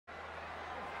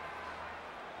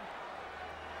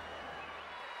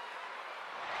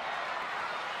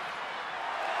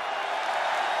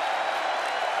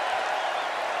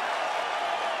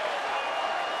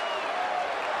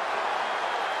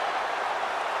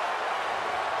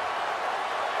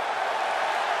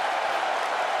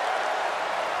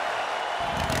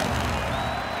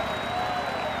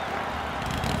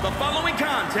following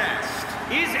contest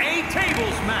is a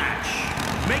tables match.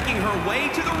 Making her way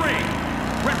to the ring,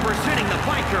 representing the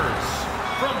Bikers,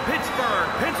 from Pittsburgh,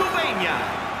 Pennsylvania,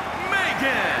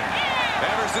 Meagan.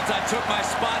 Ever since I took my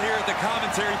spot here at the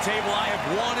commentary table, I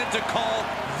have wanted to call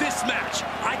this match.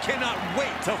 I cannot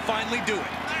wait to finally do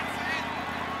it.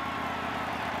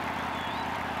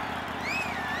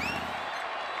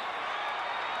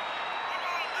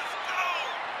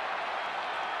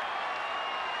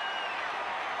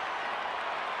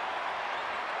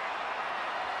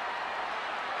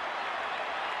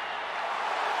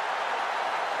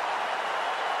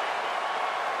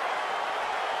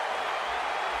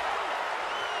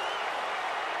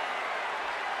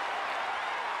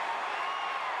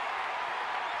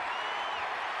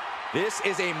 This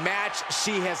is a match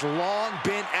she has long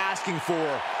been asking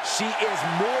for. She is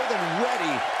more than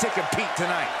ready to compete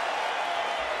tonight.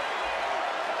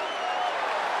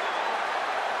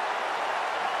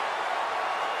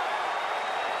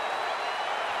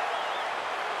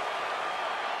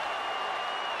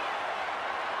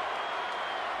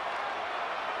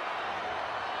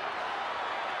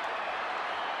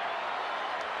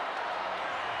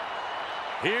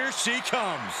 Here she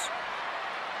comes.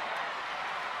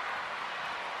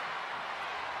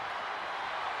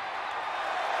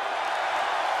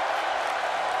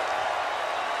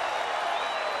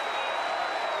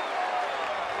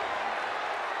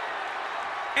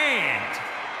 And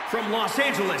from Los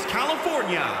Angeles,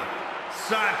 California,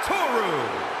 Satoru.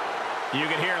 You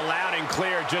can hear loud and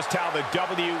clear just how the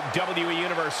WWE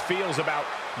Universe feels about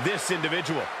this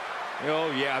individual.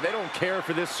 Oh, yeah, they don't care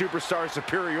for this superstar's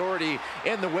superiority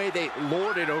in the way they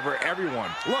lord it over everyone.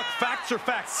 Look, facts are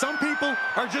facts. Some people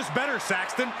are just better,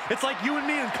 Saxton. It's like you and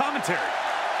me in commentary.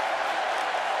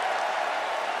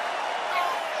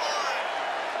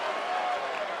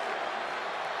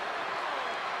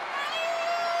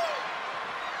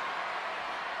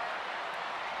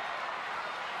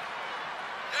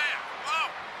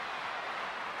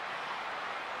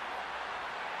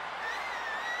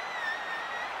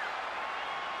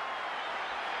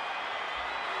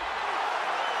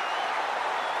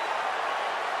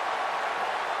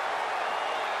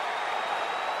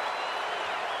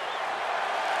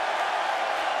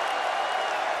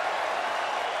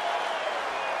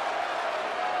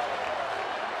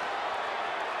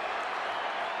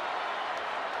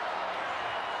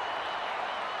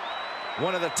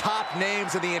 One of the top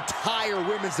names in the entire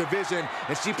women's division,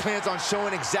 and she plans on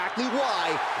showing exactly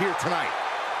why here tonight.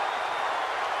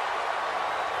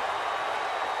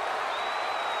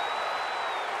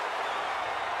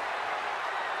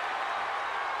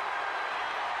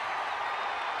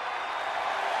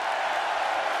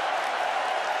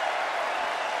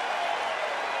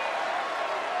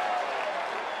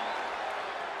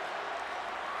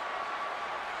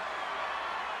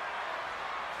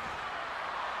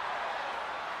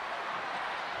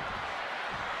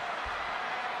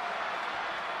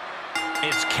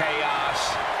 It's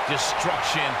chaos,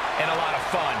 destruction, and a lot of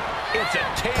fun. It's a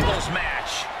tables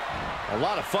match. A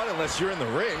lot of fun unless you're in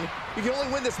the ring. You can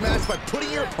only win this match by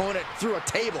putting your opponent through a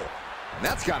table. And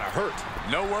that's gotta hurt.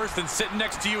 No worse than sitting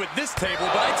next to you at this table,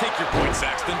 but I take your point,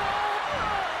 Saxton.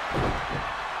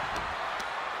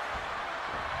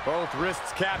 Both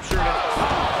wrists captured.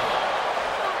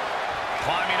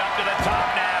 Climbing up to the top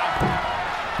now.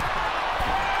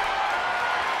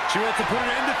 She wants to put an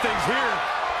end to things here.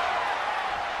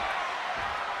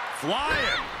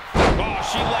 Flying. Oh,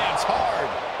 she lands hard.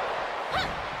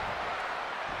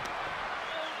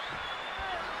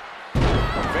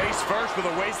 Face first with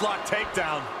a waistlock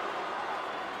takedown.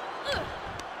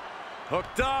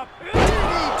 Hooked up.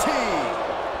 DDT.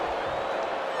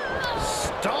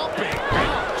 Stomping.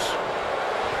 Ouch.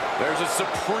 There's a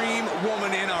supreme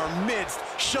woman in our midst.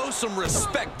 Show some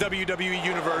respect, WWE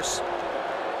Universe.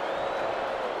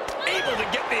 Able to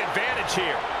get the advantage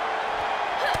here.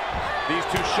 These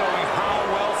two showing how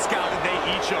well scouted they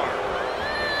each are.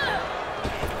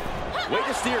 Way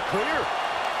to steer clear.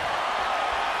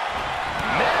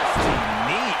 Nasty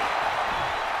knee.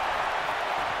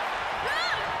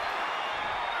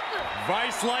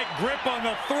 Vice-like grip on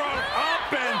the throat.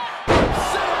 Up and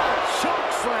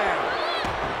Choke slam.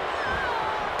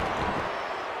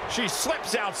 She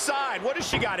slips outside. What has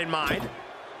she got in mind?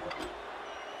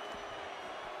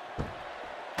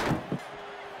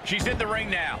 She's in the ring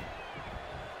now.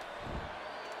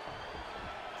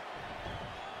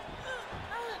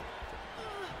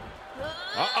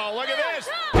 Uh-oh, look at this.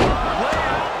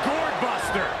 layout gourd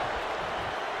buster.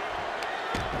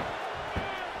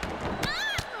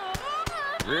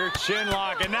 Rear chin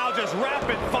lock, and now just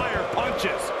rapid fire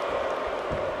punches.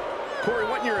 Corey,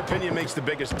 what in your opinion makes the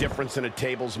biggest difference in a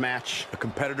tables match? A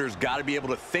competitor's got to be able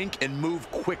to think and move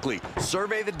quickly,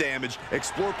 survey the damage,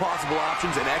 explore possible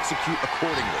options, and execute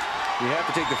accordingly. You have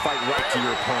to take the fight right to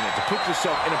your opponent. To put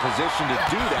yourself in a position to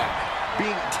do that,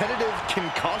 being tentative can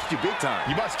cost you big time.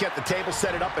 You must get the table,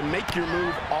 set it up, and make your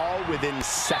move all within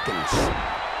seconds.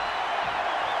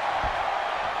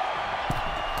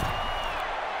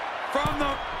 From the...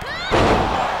 Oh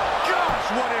my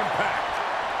gosh, what impact!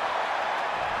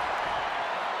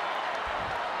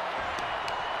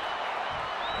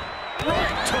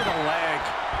 Right to the leg.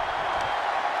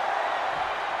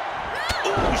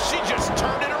 Ooh, she just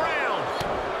turned it around.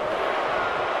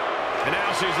 And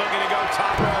now she's looking to go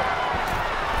top rope.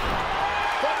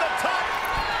 From the top.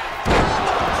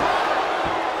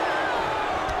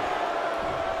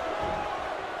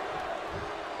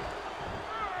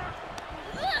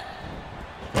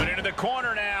 Put into the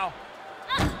corner now.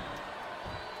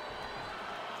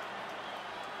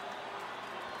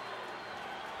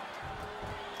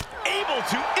 Able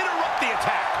to interrupt the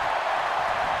attack.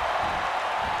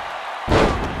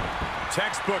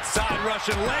 Textbook side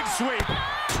Russian leg sweep.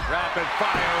 Rapid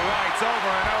fire rights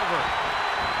over and over.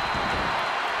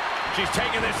 She's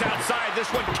taking this outside. This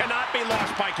one cannot be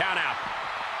lost by count out.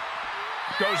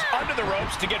 Goes under the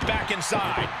ropes to get back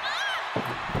inside.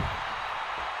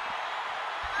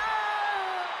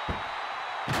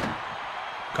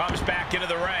 Comes back into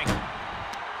the ring.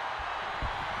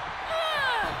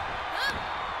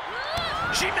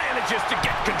 She manages to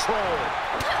get control.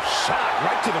 Shot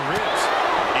right to the ribs.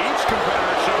 Each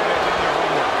competitor showing they've done their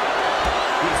homework.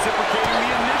 Reciprocating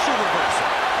the initial reversal.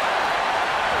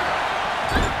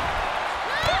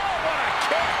 Oh, what a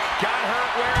kick. Got her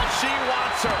where she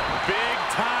wants her. Big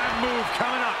time move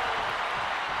coming up.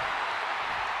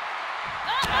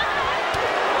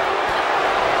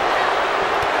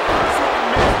 First one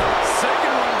missed.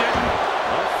 Second one didn't.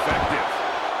 Effective.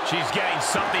 She's getting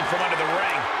something from under the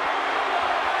ring.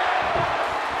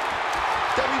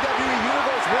 WWE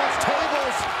Universe wants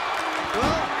tables.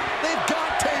 Well, they've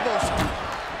got tables.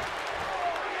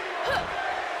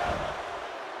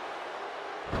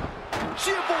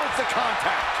 She avoids the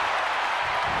contact.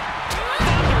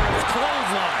 Thunderous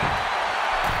clothesline.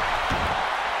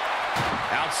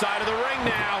 Outside of the ring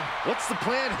now. What's the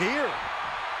plan here?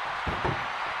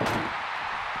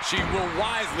 She will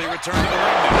wisely return to the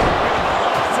ring now.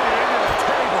 Into the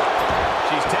table.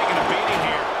 She's taking a beating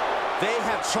here. They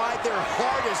have tried their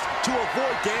hardest to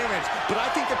avoid damage, but I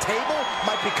think the table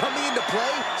might be coming into play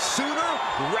sooner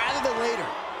rather than later.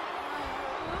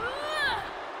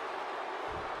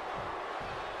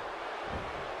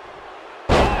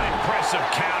 Oh, impressive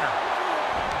counter.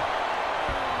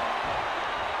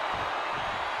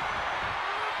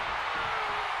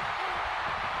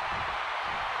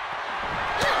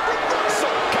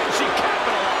 Reversal. Can she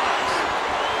capitalize?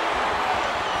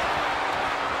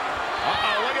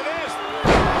 Uh-oh, look at this.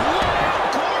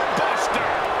 Cord buster.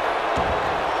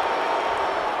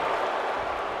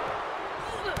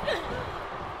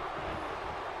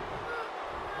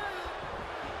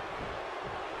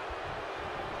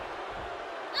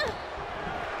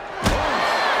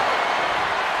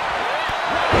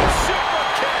 Running super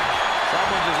kick.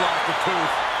 Someone just lost a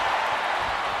tooth.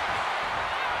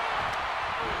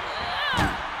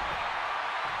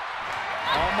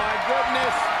 Oh, my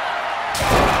goodness.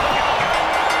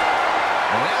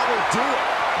 And that will do it.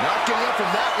 Not getting up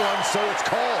from that one, so it's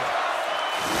called.